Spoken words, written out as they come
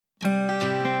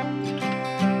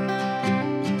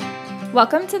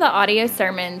Welcome to the audio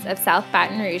sermons of South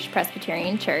Baton Rouge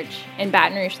Presbyterian Church in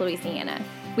Baton Rouge, Louisiana.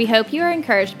 We hope you are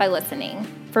encouraged by listening.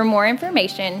 For more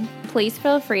information, please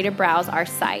feel free to browse our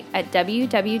site at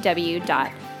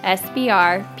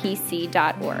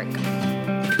www.sbrpc.org. We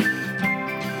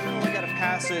got a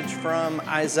passage from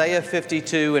Isaiah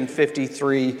 52 and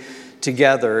 53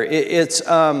 together. It's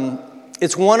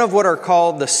one of what are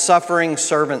called the suffering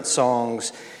servant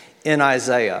songs in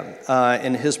Isaiah,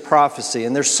 in his prophecy.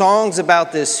 And there's songs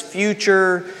about this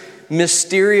future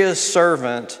mysterious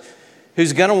servant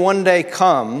who's going to one day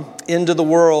come into the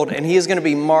world, and he is going to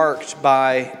be marked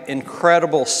by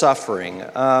incredible suffering.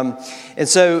 And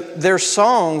so there's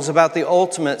songs about the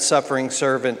ultimate suffering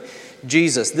servant,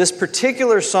 Jesus. This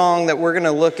particular song that we're going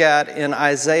to look at in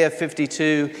Isaiah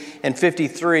 52 and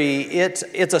 53,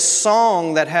 it's a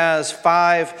song that has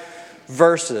 5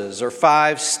 verses or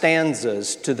 5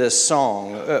 stanzas to this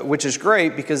song, which is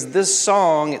great because this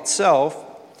song itself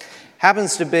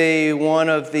happens to be one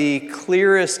of the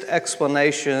clearest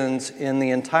explanations in the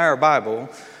entire Bible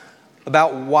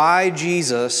about why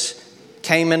Jesus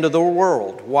came into the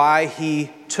world, why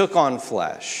he took on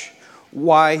flesh,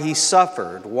 why he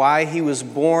suffered, why he was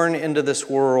born into this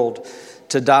world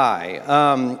to die.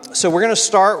 So we're going to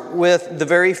start with the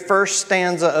very first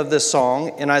stanza of this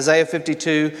song in Isaiah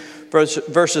 52,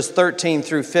 verses 13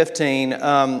 through 15.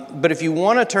 But if you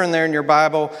want to turn there in your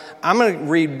Bible, I'm going to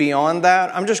read beyond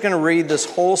that. I'm just going to read this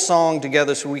whole song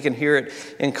together so we can hear it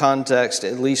in context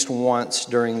at least once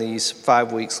during these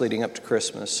 5 weeks leading up to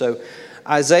Christmas. So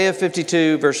Isaiah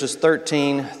 52, verses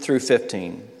 13 through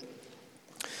 15.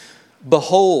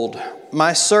 Behold,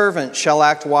 my servant shall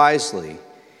act wisely.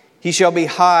 He shall be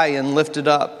high and lifted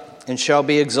up, and shall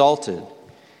be exalted.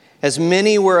 As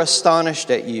many were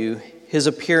astonished at you, his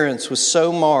appearance was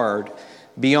so marred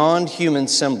beyond human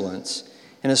semblance,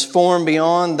 and his form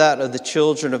beyond that of the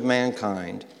children of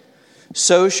mankind.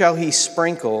 So shall he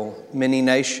sprinkle many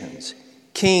nations.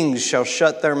 Kings shall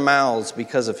shut their mouths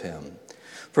because of him.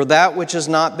 For that which has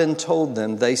not been told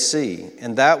them they see,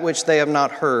 and that which they have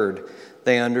not heard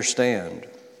they understand.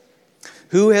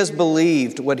 Who has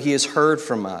believed what he has heard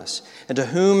from us? And to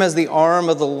whom has the arm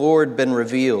of the Lord been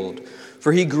revealed?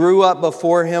 For he grew up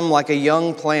before him like a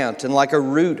young plant and like a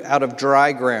root out of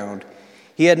dry ground.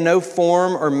 He had no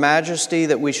form or majesty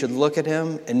that we should look at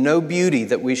him, and no beauty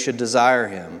that we should desire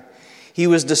him. He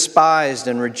was despised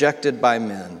and rejected by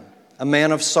men, a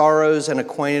man of sorrows and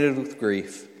acquainted with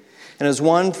grief. And as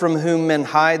one from whom men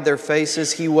hide their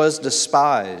faces, he was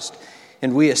despised,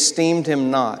 and we esteemed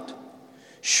him not.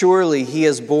 Surely he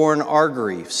has borne our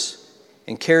griefs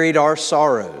and carried our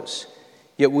sorrows.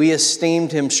 Yet we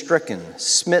esteemed him stricken,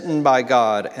 smitten by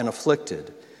God, and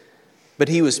afflicted. But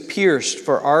he was pierced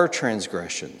for our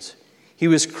transgressions. He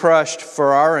was crushed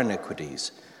for our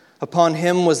iniquities. Upon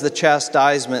him was the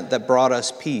chastisement that brought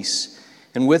us peace,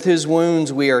 and with his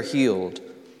wounds we are healed.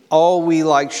 All we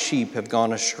like sheep have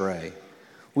gone astray.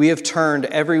 We have turned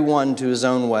every one to his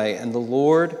own way, and the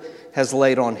Lord has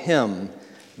laid on him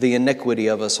the iniquity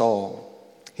of us all.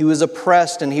 He was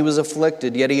oppressed and he was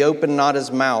afflicted, yet he opened not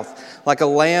his mouth. Like a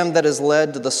lamb that is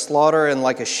led to the slaughter, and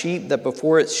like a sheep that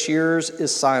before its shearers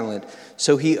is silent,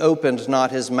 so he opened not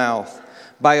his mouth.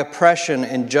 By oppression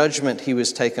and judgment he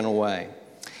was taken away.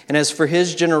 And as for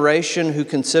his generation, who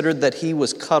considered that he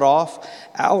was cut off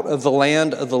out of the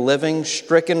land of the living,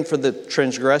 stricken for the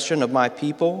transgression of my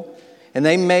people, and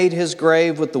they made his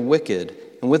grave with the wicked,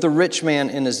 and with a rich man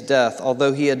in his death,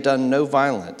 although he had done no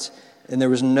violence, and there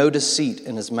was no deceit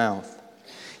in his mouth.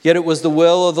 Yet it was the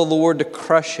will of the Lord to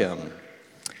crush him.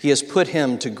 He has put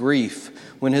him to grief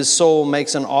when his soul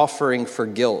makes an offering for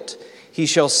guilt. He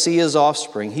shall see his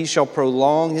offspring. He shall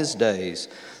prolong his days.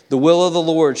 The will of the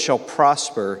Lord shall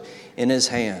prosper in his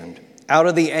hand. Out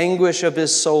of the anguish of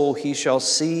his soul he shall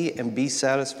see and be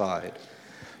satisfied.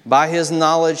 By his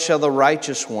knowledge shall the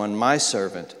righteous one, my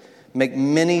servant, make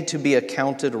many to be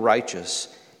accounted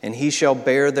righteous, and he shall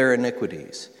bear their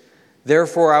iniquities.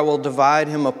 Therefore I will divide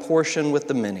him a portion with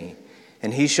the many,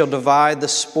 and he shall divide the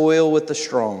spoil with the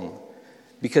strong,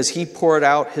 because he poured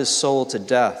out his soul to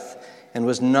death and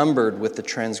was numbered with the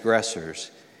transgressors.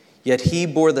 Yet he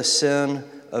bore the sin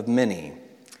of many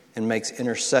and makes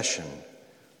intercession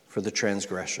for the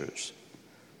transgressors.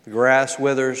 The grass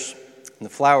withers and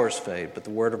the flowers fade, but the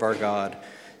word of our God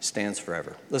stands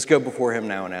forever. Let's go before him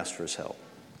now and ask for his help.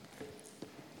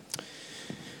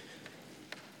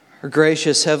 Our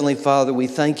gracious Heavenly Father, we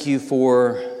thank you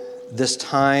for this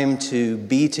time to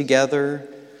be together.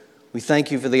 We thank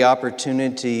you for the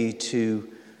opportunity to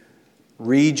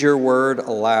read your word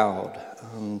aloud,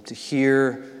 to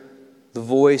hear the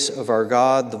voice of our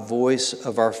God, the voice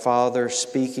of our Father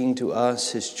speaking to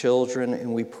us, his children,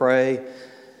 and we pray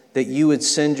that you would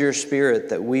send your Spirit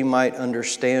that we might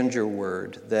understand your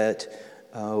word, that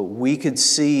we could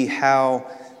see how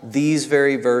these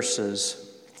very verses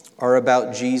are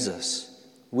about Jesus.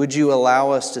 Would you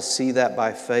allow us to see that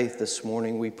by faith this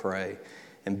morning, we pray,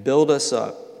 and build us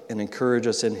up and encourage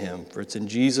us in him. For it's in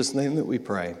Jesus' name that we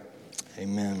pray.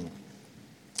 Amen.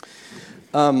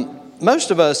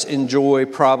 Most of us enjoy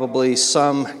probably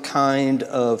some kind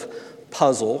of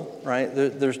puzzle, right?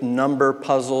 There's number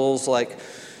puzzles like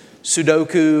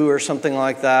Sudoku or something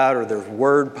like that, or there's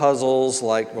word puzzles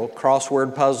like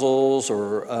crossword puzzles,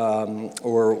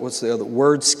 or what's the other,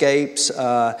 wordscapes.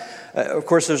 Of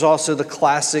course, there's also the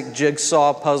classic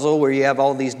jigsaw puzzle where you have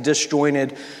all these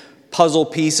disjointed puzzle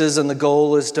pieces, and the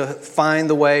goal is to find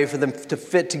the way for them to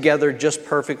fit together just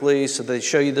perfectly, so they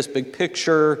show you this big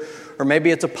picture. Or maybe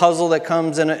it's a puzzle that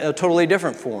comes in a totally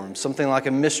different form, something like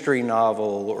a mystery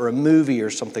novel or a movie or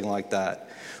something like that,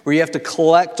 where you have to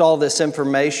collect all this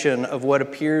information of what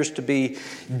appears to be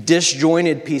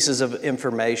disjointed pieces of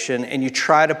information, and you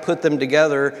try to put them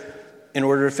together in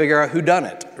order to figure out who done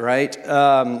it, right?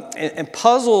 And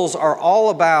puzzles are all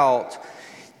about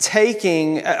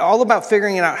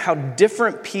figuring out how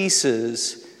different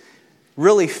pieces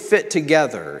really fit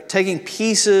together, taking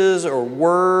pieces or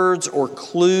words or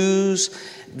clues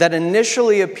that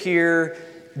initially appear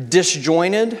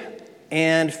disjointed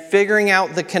and figuring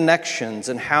out the connections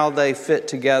and how they fit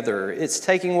together. It's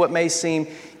taking what may seem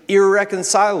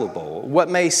irreconcilable, what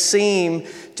may seem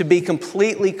to be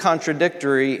completely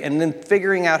contradictory, and then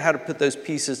figuring out how to put those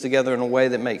pieces together in a way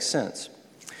that makes sense.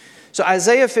 So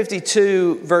Isaiah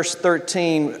 52, verse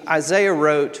 13, Isaiah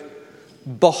wrote,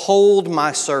 "Behold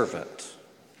my servant."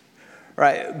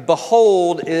 Right?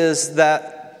 Behold is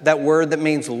that word that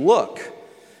means look,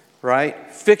 right?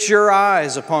 Fix your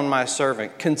eyes upon my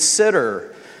servant.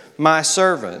 Consider my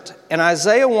servant. And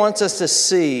Isaiah wants us to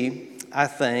see, I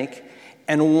think,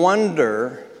 and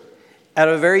wonder at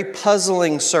a very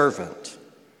puzzling servant.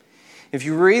 If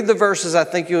you read the verses, I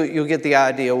think you'll get the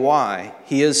idea why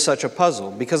he is such a puzzle.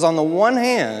 Because on the one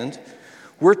hand,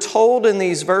 we're told in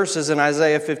these verses in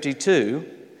Isaiah 52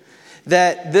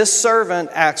 that this servant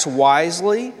acts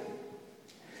wisely,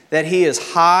 that he is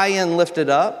high and lifted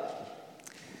up,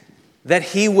 that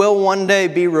he will one day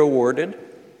be rewarded,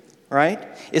 right?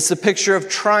 It's the picture of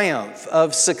triumph,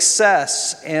 of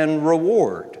success and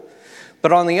reward.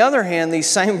 But on the other hand, these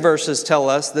same verses tell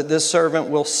us that this servant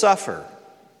will suffer,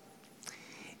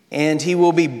 and he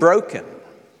will be broken,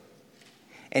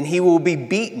 and he will be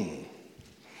beaten,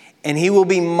 and he will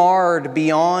be marred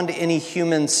beyond any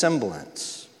human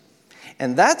semblance.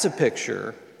 And that's a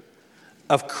picture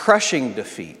of crushing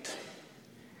defeat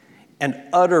and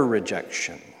utter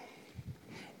rejection.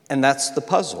 And that's the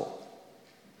puzzle.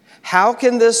 How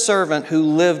can this servant who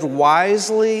lived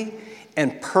wisely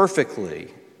and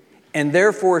perfectly, and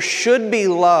therefore should be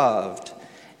loved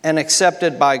and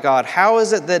accepted by God, how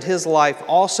is it that his life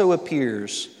also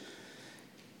appears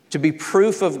to be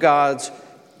proof of God's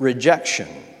rejection?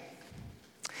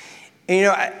 And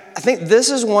I think this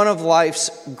is one of life's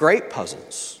great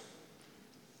puzzles.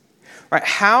 Right?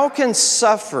 How can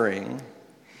suffering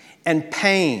and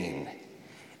pain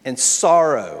and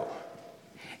sorrow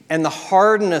and the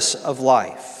hardness of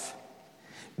life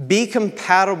be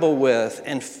compatible with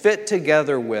and fit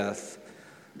together with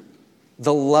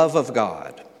the love of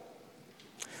God?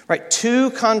 Right?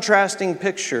 Two contrasting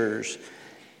pictures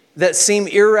that seem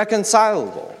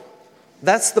irreconcilable.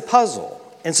 That's the puzzle.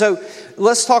 And so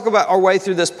let's talk about our way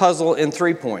through this puzzle in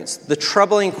 3 points. The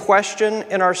troubling question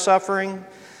in our suffering,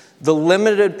 the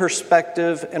limited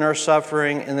perspective in our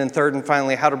suffering, and then third and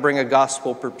finally, how to bring a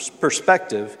gospel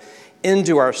perspective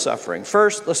into our suffering.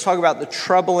 First, let's talk about the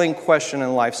troubling question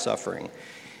in life suffering.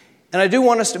 And I do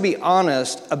want us to be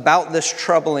honest about this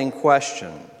troubling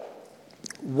question.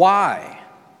 Why?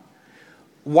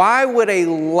 Why would a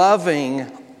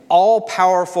loving,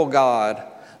 all-powerful God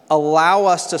allow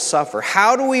us to suffer?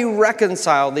 How do we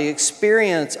reconcile the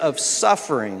experience of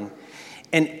suffering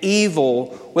and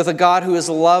evil with a God who is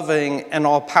loving and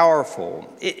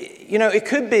all-powerful? It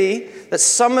could be that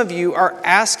some of you are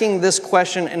asking this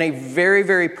question in a very,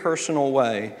 very personal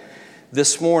way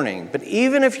this morning. But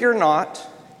even if you're not,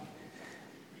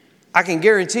 I can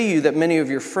guarantee you that many of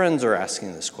your friends are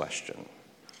asking this question.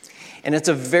 And it's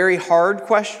a very hard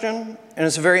question, and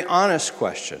it's a very honest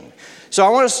question. So I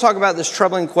want us to talk about this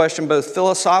troubling question both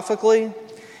philosophically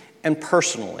and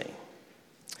personally.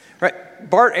 Right?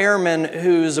 Bart Ehrman,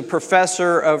 who's a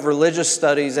professor of religious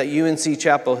studies at UNC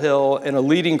Chapel Hill and a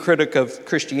leading critic of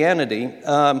Christianity,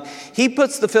 he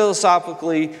puts the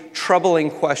philosophically troubling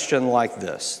question like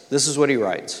this. This is what he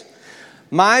writes.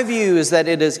 My view is that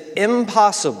it is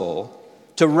impossible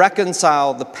to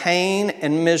reconcile the pain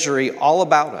and misery all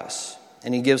about us.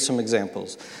 And he gives some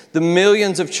examples. The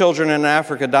millions of children in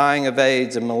Africa dying of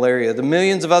AIDS and malaria. The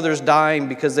millions of others dying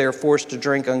because they are forced to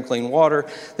drink unclean water.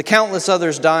 The countless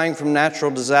others dying from natural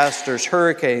disasters,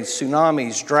 hurricanes,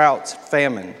 tsunamis, droughts,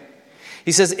 famine.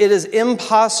 He says, it is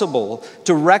impossible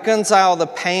to reconcile the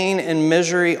pain and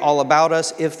misery all about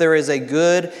us if there is a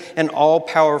good and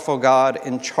all-powerful God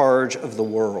in charge of the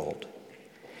world.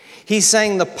 He's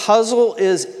saying the puzzle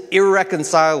is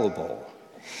irreconcilable.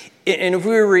 And if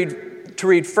we were to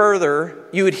read further,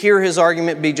 you would hear his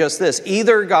argument be just this.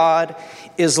 Either God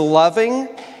is loving,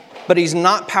 but he's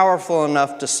not powerful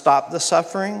enough to stop the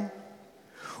suffering,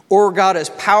 or God is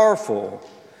powerful,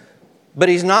 but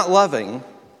he's not loving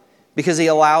because he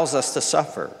allows us to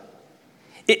suffer.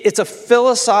 It's a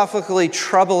philosophically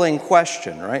troubling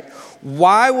question, right?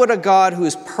 Why would a God who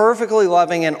is perfectly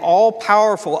loving and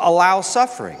all-powerful allow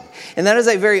suffering? And that is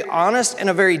a very honest and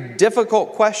a very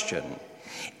difficult question.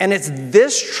 And it's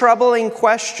this troubling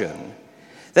question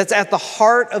that's at the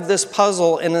heart of this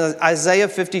puzzle in Isaiah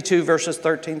 52, verses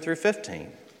 13 through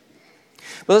 15.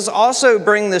 But let's also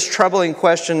bring this troubling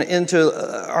question into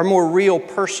our more real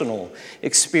personal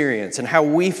experience and how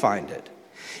we find it.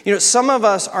 You know, some of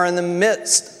us are in the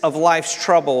midst of life's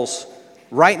troubles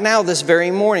right now, this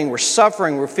very morning. We're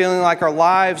suffering. We're feeling like our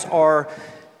lives are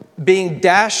being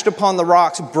dashed upon the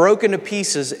rocks, broken to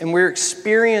pieces, and we're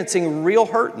experiencing real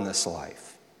hurt in this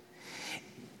life.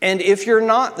 And if you're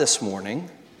not this morning,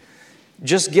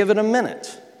 just give it a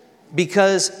minute,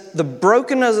 because the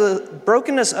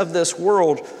brokenness of this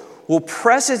world will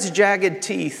press its jagged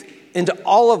teeth into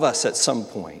all of us at some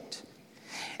point.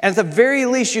 And at the very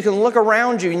least, you can look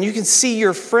around you and you can see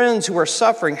your friends who are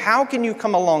suffering. How can you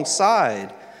come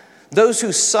alongside those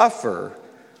who suffer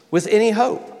with any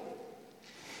hope?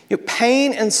 You know,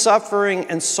 pain and suffering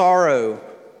and sorrow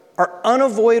are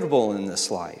unavoidable in this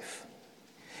life.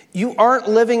 You aren't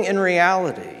living in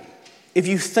reality if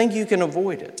you think you can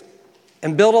avoid it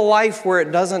and build a life where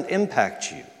it doesn't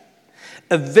impact you.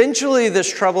 Eventually, this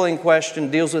troubling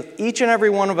question deals with each and every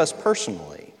one of us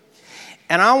personally.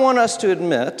 And I want us to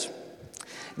admit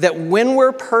that when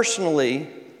we're personally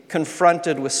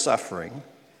confronted with suffering,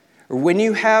 or when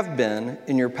you have been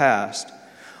in your past,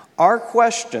 our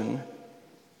question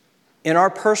in our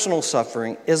personal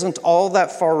suffering isn't all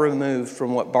that far removed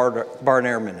from what Bart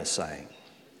Ehrman is saying.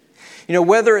 You know,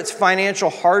 whether it's financial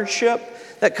hardship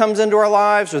that comes into our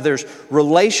lives, or there's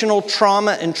relational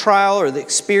trauma and trial, or the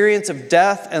experience of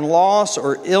death and loss,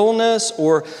 or illness,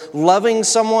 or loving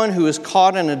someone who is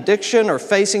caught in addiction, or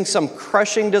facing some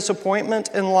crushing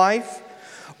disappointment in life,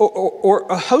 or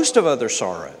a host of other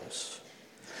sorrows.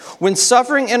 When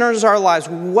suffering enters our lives,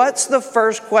 what's the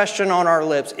first question on our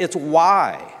lips? It's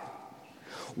why.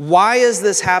 Why is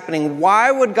this happening? Why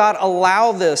would God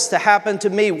allow this to happen to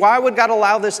me? Why would God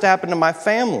allow this to happen to my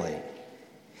family?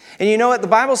 And you know what? The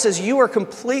Bible says you are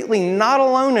completely not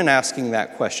alone in asking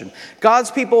that question. God's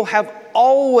people have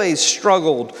always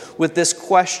struggled with this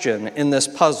question in this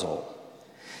puzzle.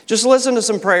 Just listen to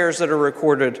some prayers that are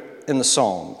recorded in the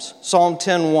Psalms. Psalm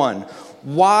 10:1.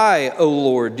 Why, O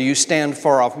Lord, do you stand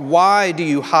far off? Why do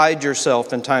you hide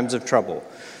yourself in times of trouble?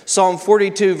 Psalm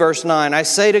 42, verse 9, I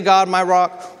say to God, my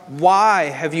rock, why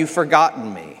have you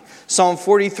forgotten me? Psalm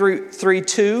 43,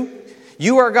 2,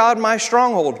 you are God, my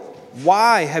stronghold.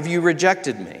 Why have you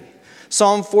rejected me?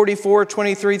 Psalm 44,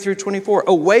 23 through 24,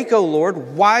 awake, O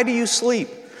Lord, why do you sleep?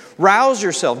 Rouse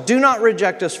yourself, do not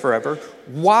reject us forever.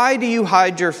 Why do you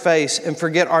hide your face and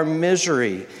forget our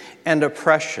misery and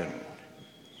oppression?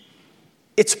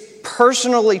 It's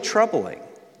personally troubling.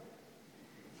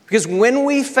 Because when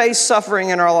we face suffering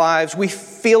in our lives, we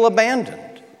feel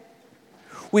abandoned.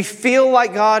 We feel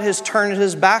like God has turned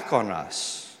his back on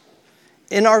us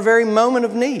in our very moment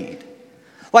of need.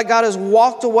 Like God has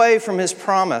walked away from his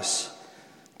promise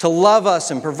to love us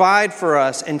and provide for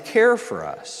us and care for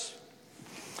us.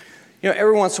 You know,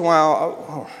 every once in a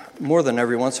while, more than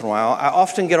every once in a while, I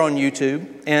often get on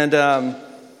YouTube and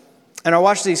I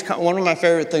watch these. One of my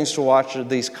favorite things to watch are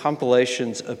these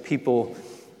compilations of people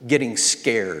getting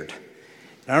scared.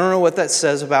 And I don't know what that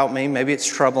says about me. Maybe it's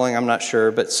troubling, I'm not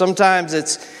sure. But sometimes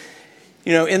it's,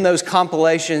 you know, in those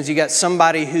compilations, you got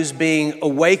somebody who's being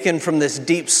awakened from this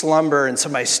deep slumber and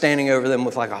somebody's standing over them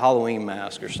with like a Halloween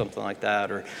mask or something like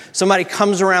that. Or somebody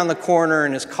comes around the corner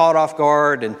and is caught off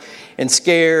guard and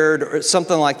scared or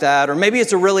something like that. Or maybe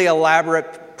it's a really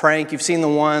elaborate prank. You've seen the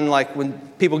one like when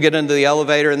people get into the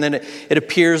elevator and then it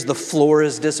appears the floor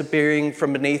is disappearing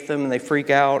from beneath them and they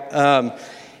freak out. And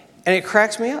it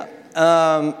cracks me up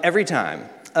every time.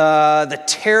 The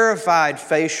terrified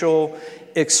facial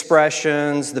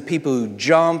expressions, the people who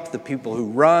jump, the people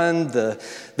who run,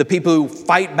 the people who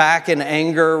fight back in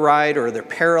anger, right? Or they're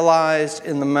paralyzed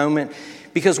in the moment.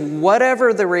 Because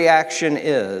whatever the reaction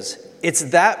is, it's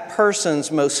that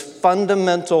person's most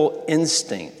fundamental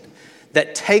instinct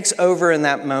that takes over in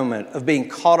that moment of being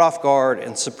caught off guard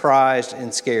and surprised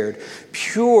and scared.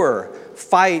 Pure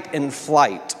fight and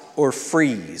flight or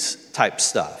freeze type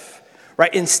stuff,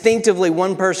 right? Instinctively,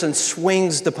 one person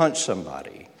swings to punch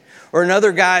somebody, or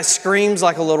another guy screams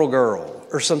like a little girl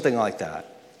or something like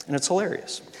that. And it's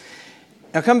hilarious.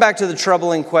 Now come back to the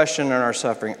troubling question in our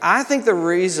suffering. I think the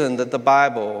reason that the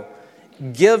Bible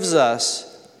gives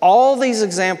us all these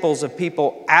examples of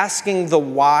people asking the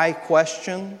why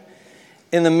question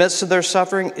in the midst of their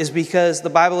suffering is because the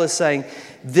Bible is saying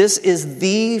this is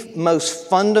the most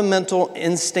fundamental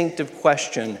instinctive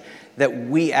question that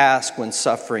we ask when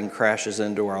suffering crashes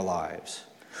into our lives.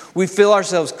 We feel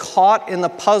ourselves caught in the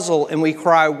puzzle and we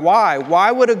cry, why?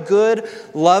 Why would a good,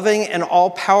 loving, and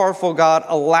all-powerful God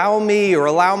allow me or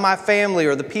allow my family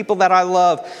or the people that I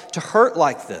love to hurt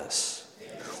like this?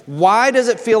 Why does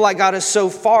it feel like God is so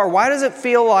far? Why does it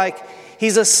feel like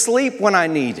He's asleep when I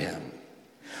need Him?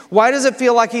 Why does it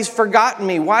feel like He's forgotten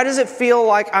me? Why does it feel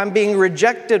like I'm being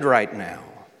rejected right now?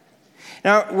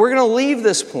 Now, we're going to leave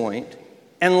this point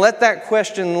and let that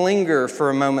question linger for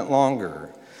a moment longer.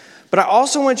 But I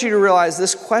also want you to realize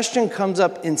this question comes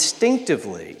up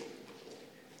instinctively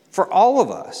for all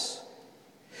of us.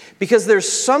 Because there's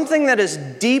something that is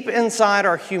deep inside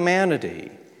our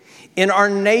humanity, in our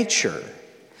nature,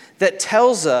 that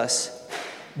tells us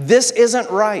this isn't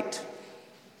right.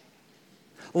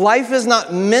 Life is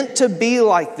not meant to be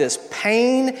like this.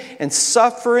 Pain and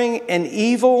suffering and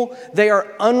evil, they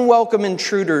are unwelcome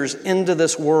intruders into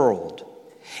this world.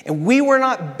 And we were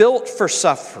not built for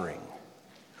suffering.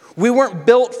 We weren't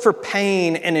built for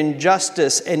pain and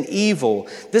injustice and evil.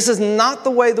 This is not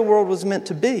the way the world was meant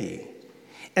to be.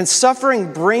 And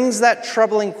suffering brings that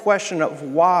troubling question of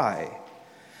why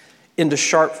into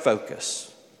sharp focus.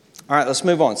 All right, let's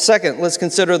move on. Second, let's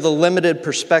consider the limited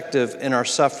perspective in our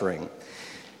suffering.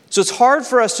 So it's hard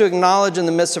for us to acknowledge in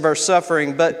the midst of our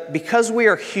suffering, but because we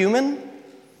are human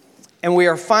and we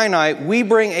are finite, we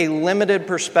bring a limited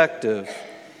perspective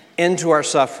into our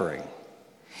suffering.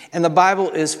 And the Bible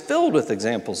is filled with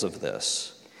examples of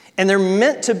this. And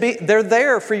they're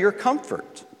there for your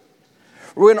comfort.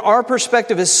 When our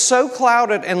perspective is so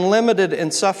clouded and limited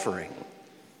in suffering,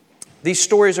 these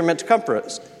stories are meant to comfort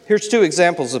us. Here's two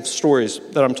examples of stories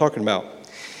that I'm talking about.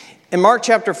 In Mark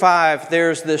chapter 5,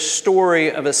 there's this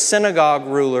story of a synagogue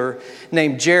ruler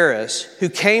named Jairus who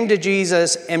came to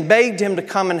Jesus and begged him to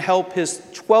come and help his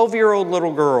 12-year-old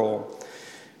little girl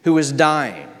who was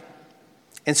dying.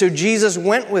 And so Jesus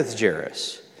went with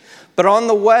Jairus. But on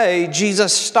the way,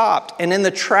 Jesus stopped. And in the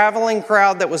traveling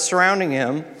crowd that was surrounding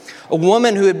him, a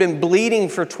woman who had been bleeding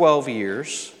for 12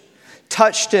 years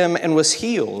touched him and was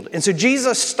healed. And so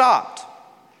Jesus stopped.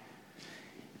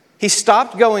 He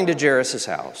stopped going to Jairus'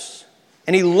 house.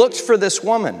 And he looked for this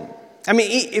woman. I mean,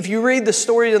 if you read the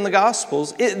story in the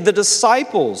Gospels, the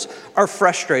disciples are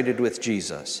frustrated with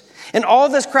Jesus. And all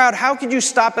this crowd, how could you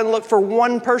stop and look for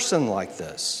one person like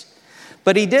this?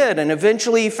 But he did, and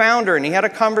eventually he found her, and he had a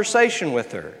conversation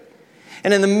with her.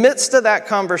 And in the midst of that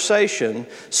conversation,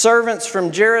 servants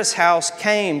from Jairus' house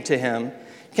came to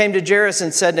Jairus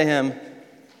and said to him,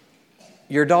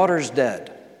 "Your daughter's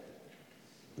dead.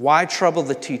 Why trouble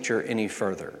the teacher any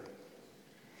further?"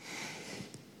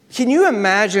 Can you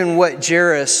imagine what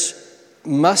Jairus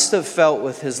must have felt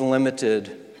with his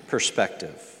limited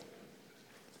perspective?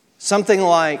 Something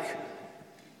like,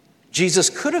 Jesus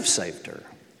could have saved her.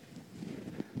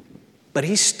 But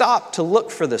he stopped to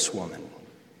look for this woman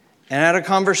and had a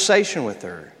conversation with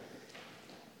her.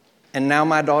 And now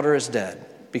my daughter is dead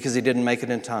because he didn't make it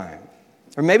in time.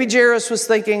 Or maybe Jairus was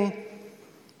thinking,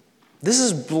 this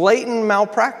is blatant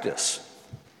malpractice.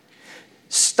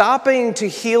 Stopping to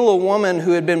heal a woman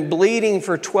who had been bleeding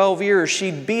for 12 years,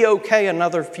 she'd be okay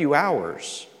another few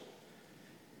hours.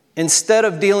 Instead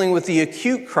of dealing with the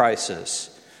acute crisis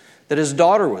that his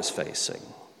daughter was facing.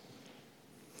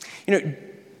 You know,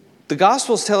 the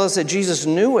Gospels tell us that Jesus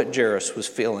knew what Jairus was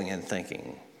feeling and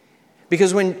thinking.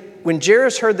 Because when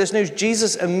Jairus heard this news,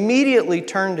 Jesus immediately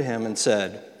turned to him and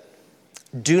said,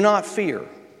 "Do not fear,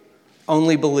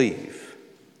 only believe."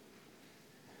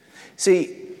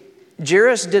 See,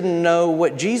 Jairus didn't know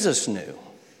what Jesus knew.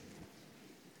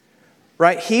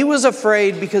 right? He was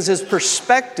afraid because his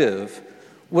perspective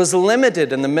was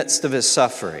limited in the midst of his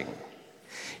suffering.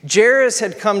 Jairus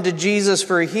had come to Jesus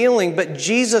for a healing, but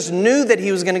Jesus knew that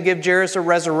he was going to give Jairus a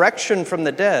resurrection from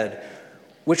the dead,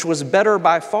 which was better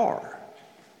by far.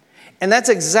 And that's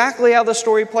exactly how the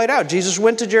story played out. Jesus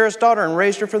went to Jairus' daughter and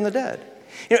raised her from the dead.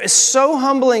 It's so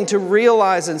humbling to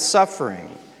realize in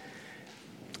suffering,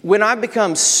 when I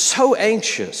become so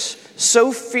anxious,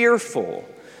 so fearful,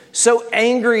 so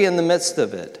angry in the midst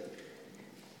of it,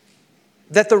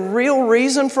 that the real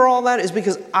reason for all that is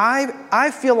because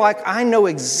I feel like I know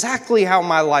exactly how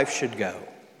my life should go.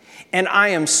 And I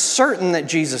am certain that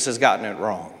Jesus has gotten it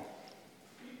wrong.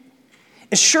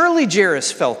 And surely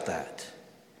Jairus felt that.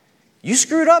 You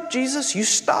screwed up, Jesus. You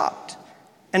stopped.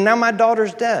 And now my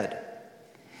daughter's dead.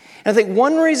 And I think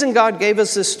one reason God gave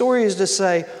us this story is to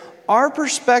say, our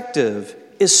perspective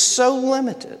is so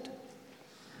limited.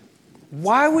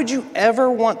 Why would you ever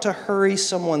want to hurry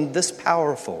someone this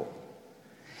powerful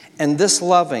and this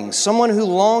loving, someone who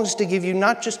longs to give you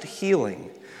not just a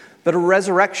healing, but a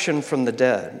resurrection from the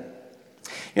dead?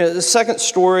 The second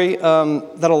story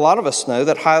that a lot of us know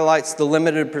that highlights the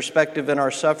limited perspective in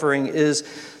our suffering is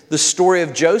the story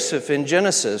of Joseph in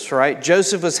Genesis, right?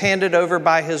 Joseph was handed over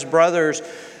by his brothers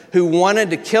who wanted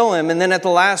to kill him, and then at the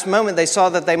last moment they saw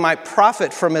that they might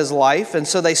profit from his life, and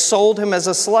so they sold him as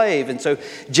a slave. And so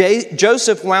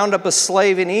Joseph wound up a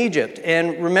slave in Egypt.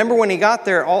 And remember, when he got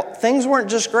there, things weren't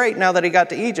just great now that he got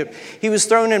to Egypt. He was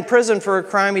thrown in prison for a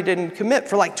crime he didn't commit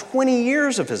for like 20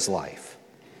 years of his life.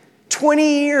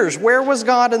 20 years. Where was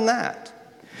God in that?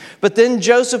 But then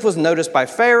Joseph was noticed by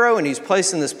Pharaoh, and he's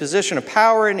placed in this position of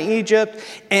power in Egypt.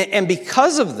 And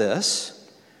because of this,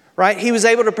 right, he was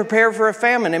able to prepare for a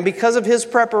famine. And because of his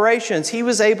preparations, he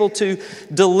was able to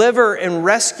deliver and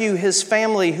rescue his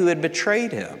family who had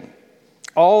betrayed him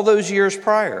all those years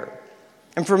prior.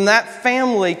 And from that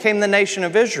family came the nation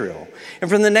of Israel. And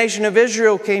from the nation of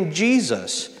Israel came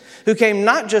Jesus, who came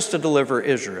not just to deliver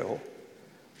Israel,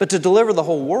 but to deliver the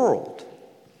whole world.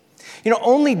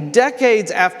 Only decades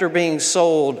after being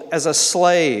sold as a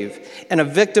slave and a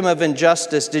victim of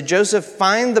injustice did Joseph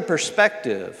find the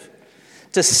perspective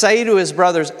to say to his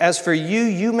brothers, as for you,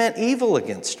 you meant evil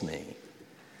against me.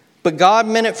 But God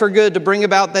meant it for good, to bring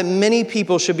about that many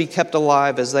people should be kept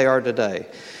alive as they are today.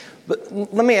 But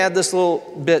let me add this little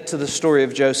bit to the story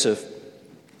of Joseph.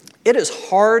 It is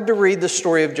hard to read the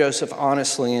story of Joseph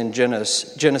honestly in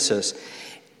Genesis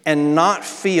and not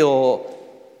feel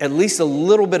at least a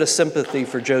little bit of sympathy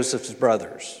for Joseph's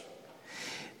brothers.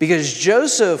 Because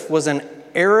Joseph was an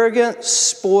arrogant,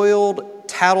 spoiled,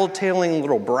 tattletaling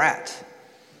little brat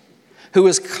who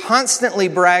was constantly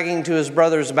bragging to his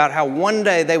brothers about how one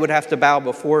day they would have to bow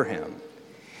before him.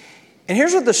 And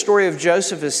here's what the story of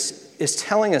Joseph is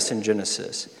telling us in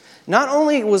Genesis. Not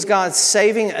only was God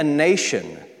saving a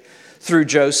nation through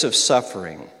Joseph's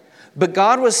suffering, but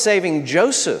God was saving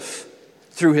Joseph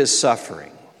through his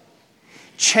suffering,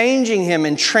 changing him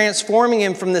and transforming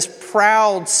him from this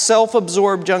proud,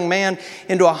 self-absorbed young man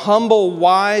into a humble,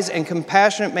 wise, and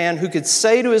compassionate man who could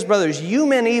say to his brothers, you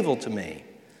meant evil to me,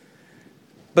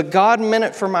 but God meant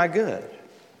it for my good.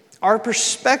 Our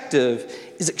perspective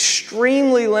is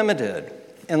extremely limited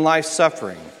in life's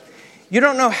suffering. You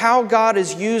don't know how God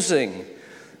is using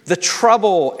the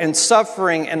trouble and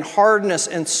suffering and hardness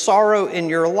and sorrow in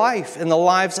your life, in the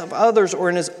lives of others, or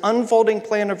in his unfolding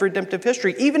plan of redemptive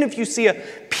history. Even if you see a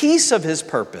piece of his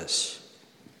purpose,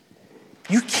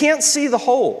 you can't see the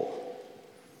whole.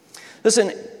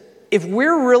 Listen, if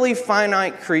we're really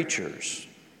finite creatures,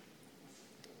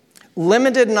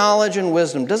 limited knowledge and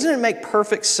wisdom, doesn't it make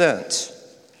perfect sense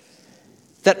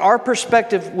that our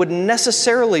perspective would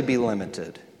necessarily be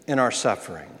limited in our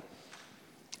suffering?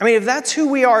 I mean, if that's who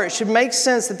we are, it should make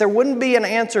sense that there wouldn't be an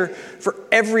answer for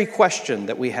every question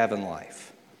that we have in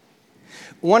life.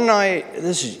 One night,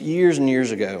 this is years and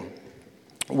years ago,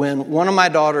 when one of my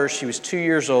daughters, she was 2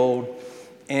 years old,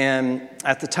 and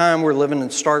at the time we were living in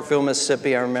Starkville,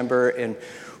 Mississippi, I remember, and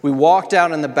we walked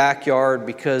out in the backyard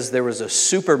because there was a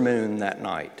supermoon that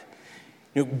night.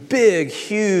 Big,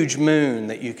 huge moon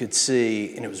that you could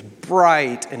see, and it was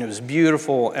bright, and it was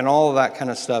beautiful, and all of that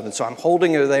kind of stuff. And so I'm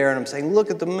holding her there, and I'm saying,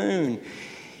 look at the moon.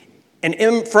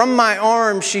 And from my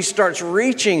arm, she starts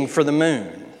reaching for the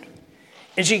moon.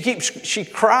 And she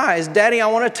cries, Daddy, I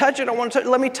want to touch it,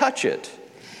 let me touch it.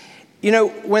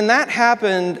 When that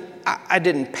happened, I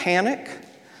didn't panic.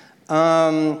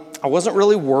 I wasn't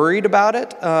really worried about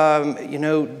it.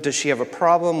 Does she have a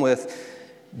problem with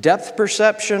depth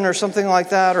perception or something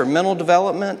like that, or mental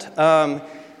development?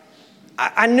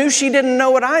 I knew she didn't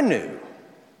know what I knew.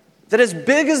 That as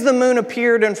big as the moon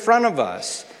appeared in front of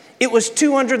us, It was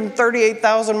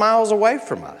 238,000 miles away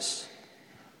from us.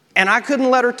 And I couldn't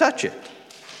let her touch it.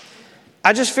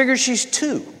 I just figured she's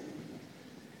 2.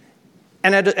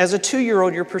 And as a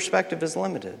 2-year-old, your perspective is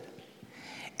limited.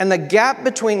 And the gap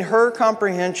between her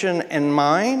comprehension and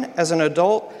mine as an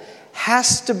adult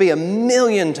has to be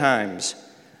 1,000,000 times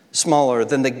smaller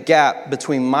than the gap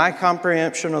between my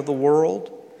comprehension of the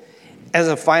world as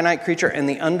a finite creature and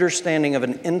the understanding of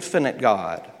an infinite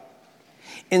God.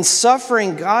 In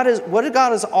suffering, what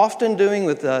God is often doing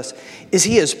with us is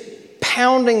He is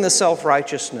pounding the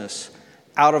self-righteousness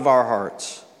out of our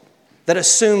hearts that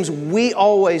assumes we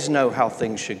always know how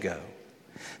things should go,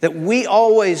 that we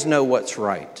always know what's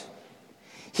right.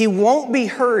 He won't be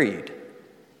hurried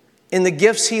in the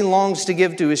gifts He longs to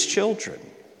give to His children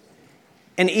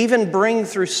and even bring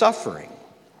through suffering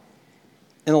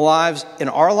in our lives, in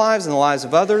the lives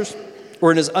of others,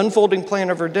 or in His unfolding plan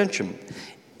of redemption.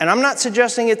 And I'm not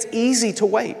suggesting it's easy to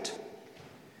wait.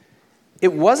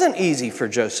 It wasn't easy for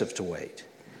Joseph to wait.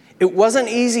 It wasn't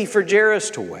easy for Jairus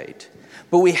to wait.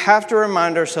 But we have to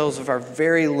remind ourselves of our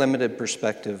very limited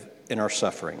perspective in our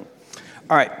suffering.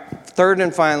 All right, third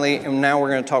and finally, and now we're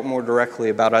going to talk more directly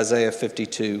about Isaiah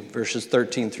 52, verses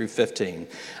 13 through 15.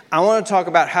 I want to talk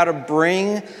about how to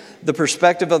bring the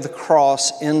perspective of the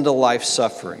cross into life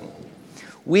suffering.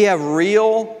 We have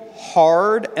real,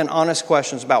 hard, and honest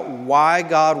questions about why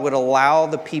God would allow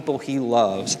the people He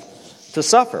loves to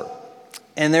suffer.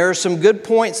 And there are some good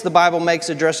points the Bible makes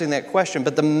addressing that question,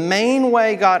 but the main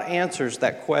way God answers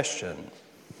that question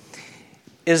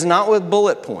is not with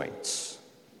bullet points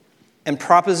and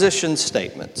proposition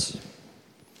statements,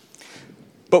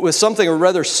 but with something, or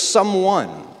rather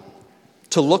someone,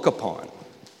 to look upon.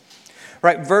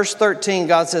 Right, verse 13,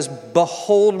 God says,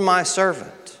 "Behold my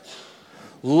servant.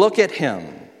 Look at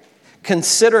Him.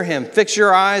 Consider Him. Fix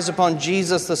your eyes upon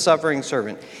Jesus, the suffering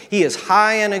servant. He is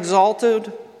high and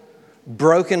exalted,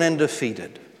 broken and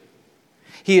defeated.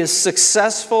 He is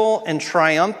successful and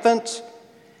triumphant,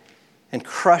 and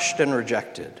crushed and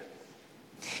rejected.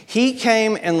 He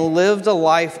came and lived a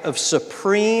life of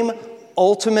supreme,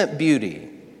 ultimate beauty,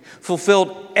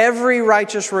 fulfilled every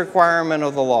righteous requirement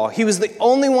of the law. He was the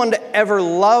only one to ever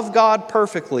love God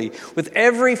perfectly with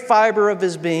every fiber of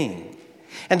his being,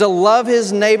 and to love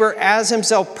his neighbor as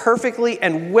himself perfectly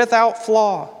and without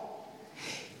flaw.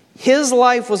 His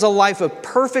life was a life of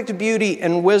perfect beauty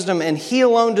and wisdom, and he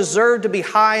alone deserved to be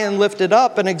high and lifted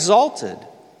up and exalted.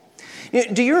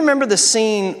 Do you remember the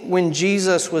scene when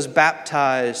Jesus was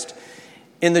baptized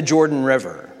in the Jordan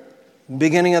River?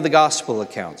 Beginning of the gospel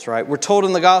accounts, right? We're told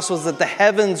in the gospels that the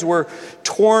heavens were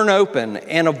torn open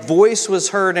and a voice was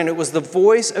heard, and it was the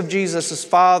voice of Jesus'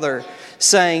 Father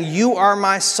saying, "You are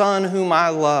my Son whom I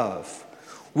love.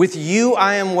 With you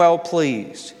I am well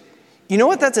pleased." You know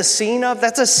what that's a scene of?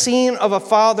 That's a scene of a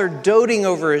father doting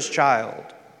over his child,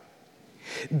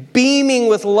 beaming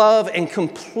with love and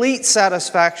complete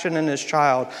satisfaction in his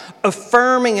child,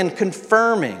 affirming and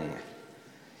confirming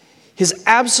his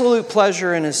absolute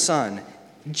pleasure in his son.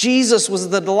 Jesus was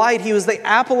the delight. He was the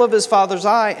apple of his Father's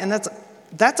eye, and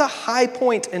that's a high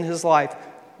point in his life,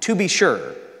 to be sure.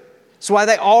 That's why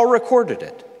they all recorded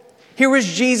it. Here was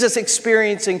Jesus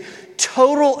experiencing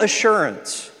total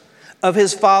assurance of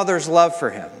his Father's love for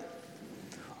him.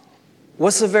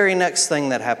 What's the very next thing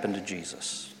that happened to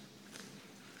Jesus?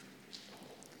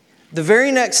 The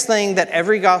very next thing that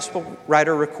every gospel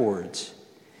writer records,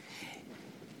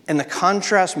 and the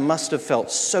contrast must have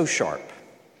felt so sharp,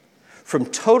 from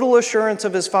total assurance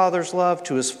of his Father's love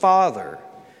to his Father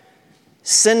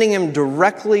sending him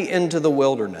directly into the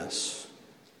wilderness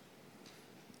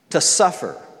to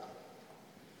suffer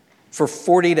for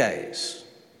 40 days.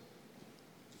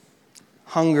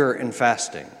 Hunger and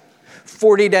fasting.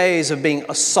 40 days of being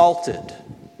assaulted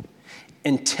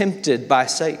and tempted by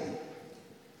Satan.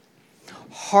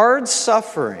 Hard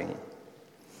suffering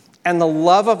and the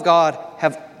love of God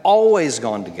have always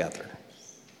gone together.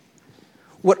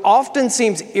 What often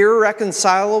seems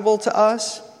irreconcilable to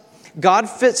us, God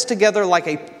fits together like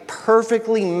a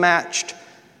perfectly matched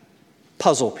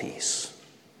puzzle piece.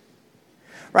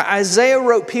 Right? Isaiah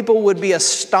wrote people would be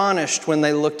astonished when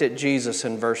they looked at Jesus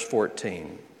in verse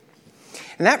 14.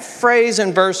 And that phrase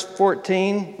in verse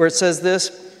 14 where it says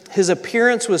this, his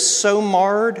appearance was so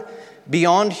marred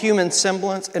beyond human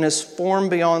semblance and his form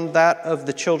beyond that of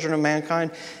the children of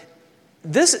mankind.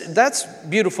 That's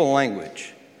beautiful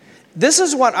language. This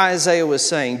is what Isaiah was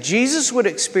saying. Jesus would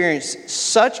experience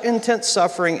such intense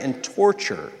suffering and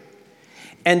torture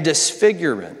and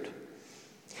disfigurement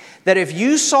that if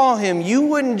you saw him, you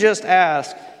wouldn't just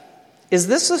ask, is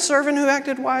this the servant who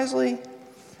acted wisely?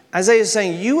 Isaiah is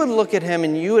saying you would look at him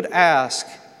and you would ask,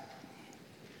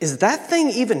 is that thing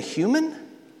even human?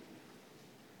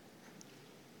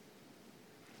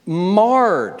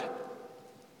 Marred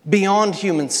beyond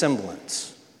human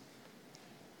semblance.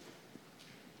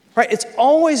 Right? It's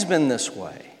always been this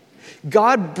way.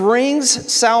 God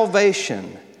brings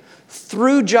salvation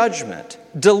through judgment,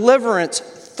 deliverance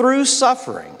through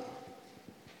suffering.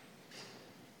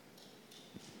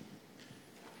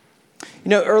 You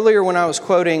know, earlier when I was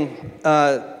quoting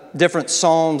different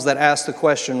psalms that ask the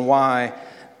question why,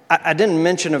 I didn't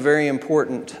mention a very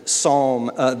important psalm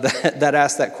that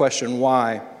asked that question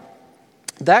why.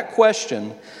 That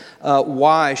question,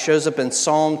 why, shows up in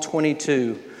Psalm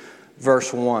 22,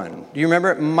 verse 1. Do you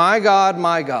remember it? My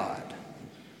God,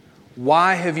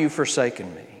 why have you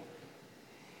forsaken me?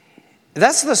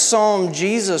 That's the psalm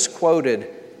Jesus quoted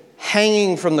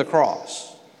hanging from the cross.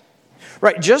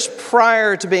 Right, just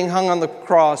prior to being hung on the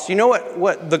cross, you know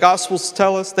what the Gospels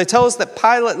tell us? They tell us that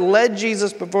Pilate led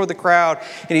Jesus before the crowd,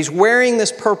 and he's wearing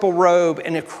this purple robe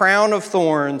and a crown of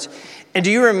thorns. And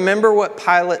do you remember what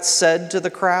Pilate said to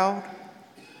the crowd?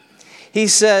 He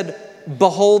said,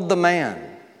 "Behold the man,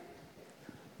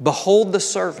 behold the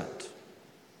servant.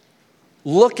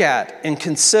 Look at and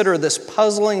consider this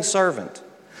puzzling servant,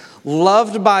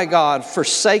 loved by God,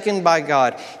 forsaken by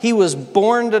God. He was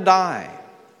born to die,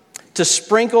 to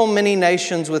sprinkle many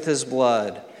nations with his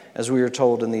blood," as we are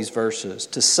told in these verses,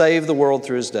 to save the world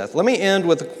through his death. Let me end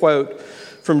with a quote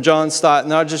from John Stott,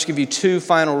 and I'll just give you two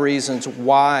final reasons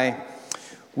why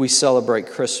we celebrate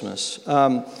Christmas.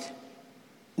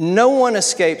 No one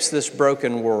escapes this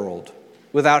broken world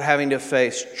without having to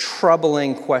face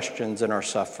troubling questions in our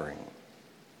suffering.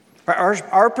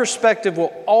 Our perspective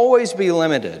will always be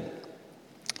limited,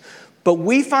 but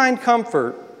we find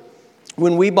comfort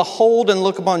when we behold and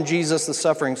look upon Jesus, the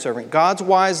suffering servant. God's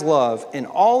wise love in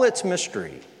all its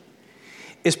mystery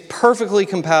is perfectly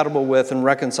compatible with and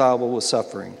reconcilable with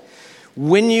suffering.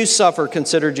 When you suffer,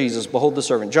 consider Jesus, behold the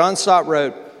servant. John Stott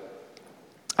wrote,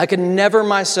 "I could never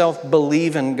myself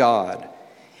believe in God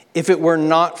if it were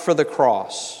not for the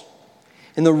cross.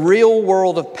 In the real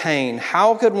world of pain,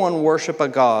 how could one worship a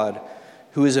God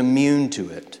who is immune to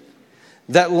it?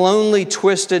 That lonely,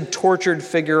 twisted, tortured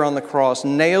figure on the cross,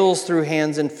 nails through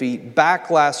hands and feet, back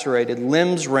lacerated,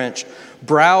 limbs wrenched,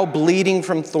 brow bleeding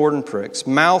from thorn pricks,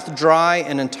 mouth dry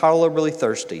and intolerably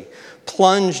thirsty,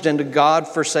 plunged into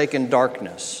God-forsaken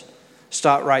darkness."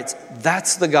 Stott writes,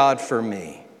 "That's the God for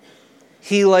me.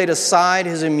 He laid aside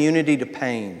his immunity to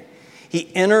pain. He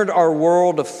entered our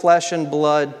world of flesh and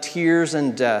blood, tears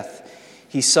and death.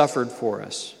 He suffered for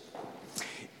us."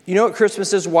 You know what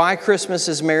Christmas is? Why Christmas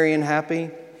is merry and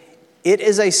happy? It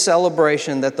is a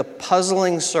celebration that the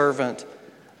puzzling servant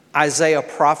Isaiah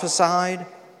prophesied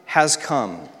has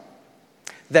come.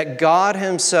 That God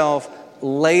himself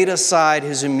laid aside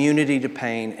his immunity to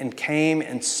pain and came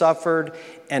and suffered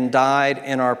and died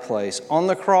in our place. On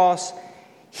the cross,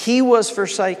 he was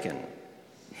forsaken.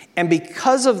 And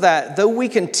because of that, though we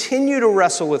continue to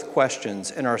wrestle with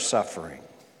questions in our suffering,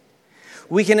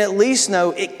 we can at least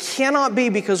know it cannot be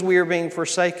because we are being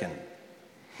forsaken.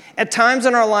 At times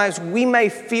in our lives, we may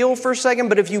feel forsaken,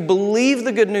 but if you believe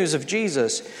the good news of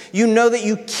Jesus, you know that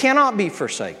you cannot be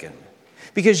forsaken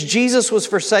because Jesus was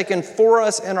forsaken for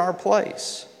us in our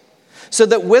place. So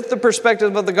that with the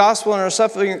perspective of the gospel and our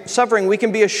suffering, we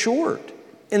can be assured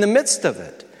in the midst of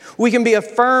it. We can be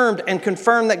affirmed and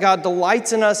confirmed that God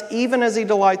delights in us even as he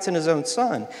delights in his own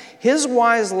Son. His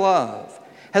wise love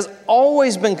has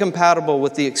always been compatible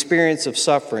with the experience of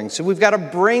suffering. So we've got to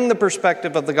bring the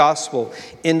perspective of the gospel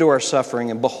into our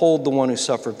suffering and behold the one who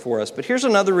suffered for us. But here's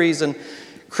another reason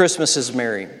Christmas is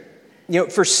merry. You know,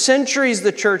 for centuries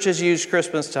the church has used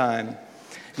Christmas time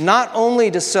not only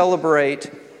to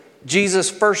celebrate Jesus'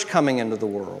 first coming into the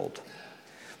world,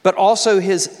 but also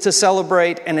to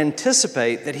celebrate and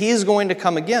anticipate that he is going to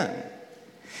come again.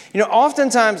 You know,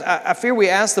 oftentimes I fear we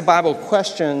ask the Bible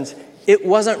questions it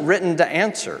wasn't written to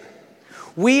answer.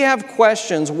 We have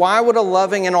questions. Why would a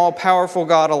loving and all-powerful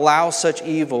God allow such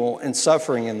evil and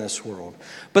suffering in this world?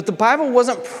 But the Bible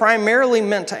wasn't primarily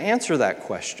meant to answer that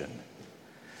question.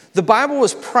 The Bible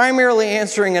was primarily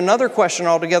answering another question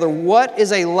altogether. What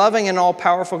is a loving and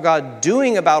all-powerful God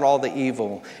doing about all the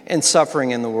evil and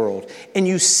suffering in the world? And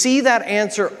you see that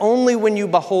answer only when you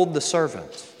behold the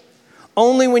servant.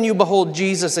 Only when you behold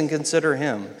Jesus and consider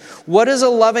him. What is a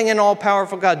loving and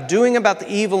all-powerful God doing about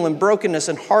the evil and brokenness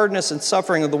and hardness and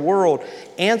suffering of the world?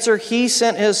 Answer, he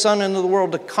sent his Son into the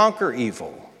world to conquer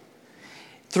evil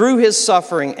through his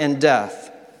suffering and death.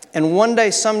 And one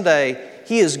day, someday,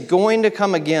 he is going to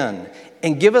come again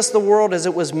and give us the world as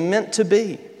it was meant to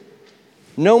be.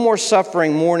 No more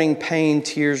suffering, mourning, pain,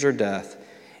 tears, or death.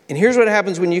 And here's what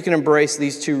happens when you can embrace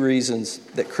these two reasons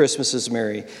that Christmas is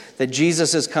merry, that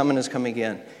Jesus is come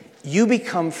again. You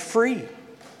become free.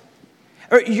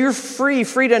 You're free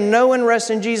to know and rest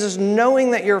in Jesus,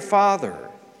 knowing that your Father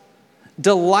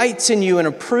delights in you and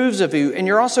approves of you, and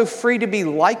you're also free to be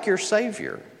like your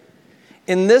Savior.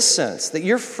 In this sense, that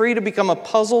you're free to become a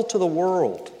puzzle to the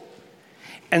world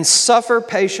and suffer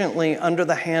patiently under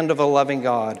the hand of a loving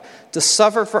God, to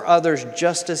suffer for others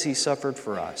just as He suffered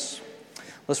for us.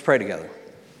 Let's pray together.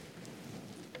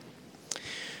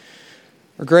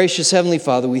 Our gracious Heavenly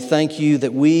Father, we thank you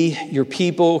that we, your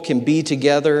people, can be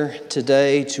together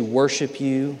today to worship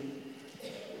you,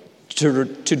 to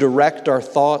direct our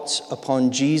thoughts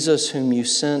upon Jesus, whom you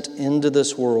sent into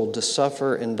this world to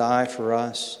suffer and die for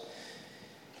us,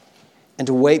 and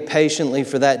to wait patiently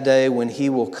for that day when He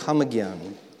will come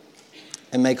again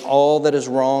and make all that is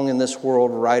wrong in this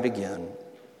world right again.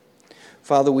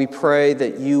 Father, we pray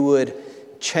that you would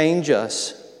change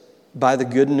us by the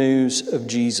good news of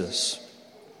Jesus,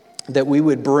 that we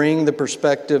would bring the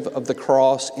perspective of the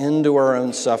cross into our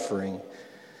own suffering,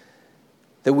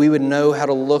 that we would know how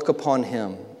to look upon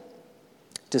Him,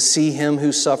 to see Him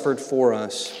who suffered for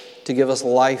us, to give us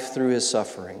life through His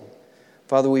suffering.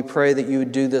 Father, we pray that you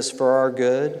would do this for our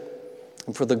good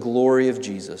and for the glory of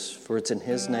Jesus, for it's in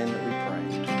His name that we pray.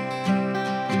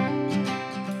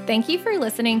 Thank you for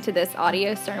listening to this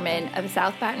audio sermon of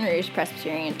South Baton Rouge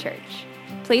Presbyterian Church.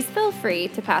 Please feel free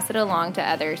to pass it along to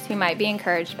others who might be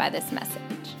encouraged by this message.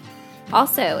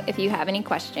 Also, if you have any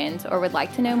questions or would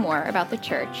like to know more about the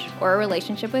church or a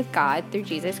relationship with God through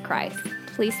Jesus Christ,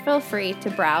 please feel free to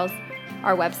browse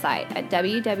our website at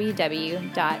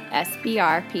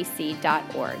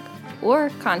www.sbrpc.org or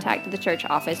contact the church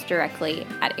office directly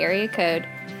at area code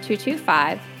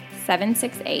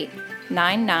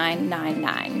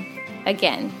 225-768-9999.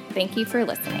 Again, thank you for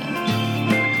listening.